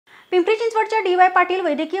पिंपरी चिंचवडच्या डी.वाय. पाटील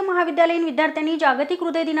वैद्यकीय महाविद्यालयीन विद्यार्थ्यांनी जागतिक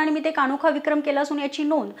हृदय दिनानिमित्त एक अनोखा विक्रम केला असून याची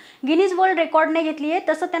नोंद गिनीज वर्ल्ड रेकॉर्डने घेतली आहे।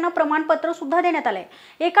 तसं त्यांना प्रमाणपत्र सुद्धा देण्यात आलंय।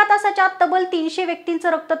 एका तासाच्या आत तब्बल 300 व्यक्तींचं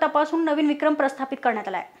रक्त तपासून नवीन विक्रम प्रस्थापित करण्यात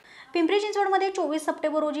आलाय। पिंपरी चिंचवडमध्ये 24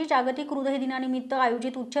 सप्टेंबर रोजी जागतिक हृदय दिनानिमित्त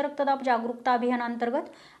आयोजित उच्च रक्तदाब जागरूकता अभियानांतर्गत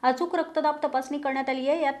अचूक रक्तदाब तपासणी करण्यात आली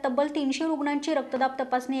आहे। यात तब्बल 300 रुग्णांची रक्तदाब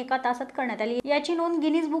तपासणी एका तासात करण्यात आली। याची नोंद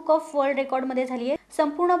गिनीज बुक ऑफ वर्ल्ड रेकॉर्डमध्ये झाली आहे।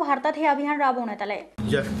 संपूर्ण भारतात हे अभियान राबवण्यात आले आहे।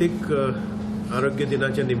 जागतिक आरोग्य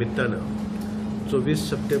दिनाच्या निमित्तानं 24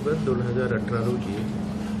 सप्टेंबर 2018 रोजी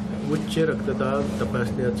उच्च रक्तदाब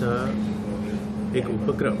तपासण्याचा एक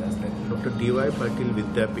उपक्रम डॉक्टर डी.वाय. पाटील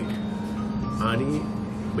विद्यापीठ आणि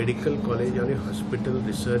मेडिकल कॉलेज आणि हॉस्पिटल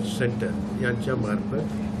रिसर्च सेंटर यांच्या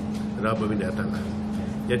मार्फत राबविण्यात आला।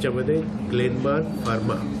 याच्यामध्ये ग्लेनमार्क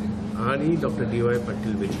फार्मा आणि डॉक्टर डी.वाय.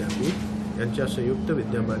 पाटील विद्यापीठ यांच्या संयुक्त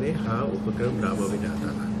विद्यमाने हा उपक्रम राबविण्यात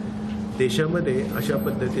आला। देशामध्ये अशा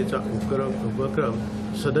पद्धतीचा उपक्रम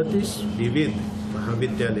 37 विविध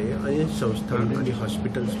महाविद्यालये आणि संस्था आणि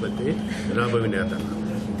हॉस्पिटल्समध्ये राबविण्यात आला।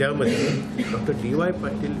 त्यामध्ये डॉक्टर डी.वाय.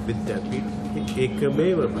 पाटील विद्यापीठ हे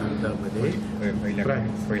एकमेव भारतामध्ये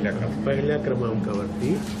पहिल्या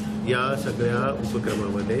क्रमांकावरती या सगळ्या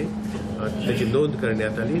उपक्रमामध्ये त्याची नोंद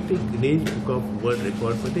करण्यात आली। ती गिनीज बुक ऑफ वर्ल्ड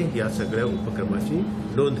रेकॉर्डमध्ये या सगळ्या उपक्रमाची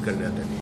नोंद करण्यात आली।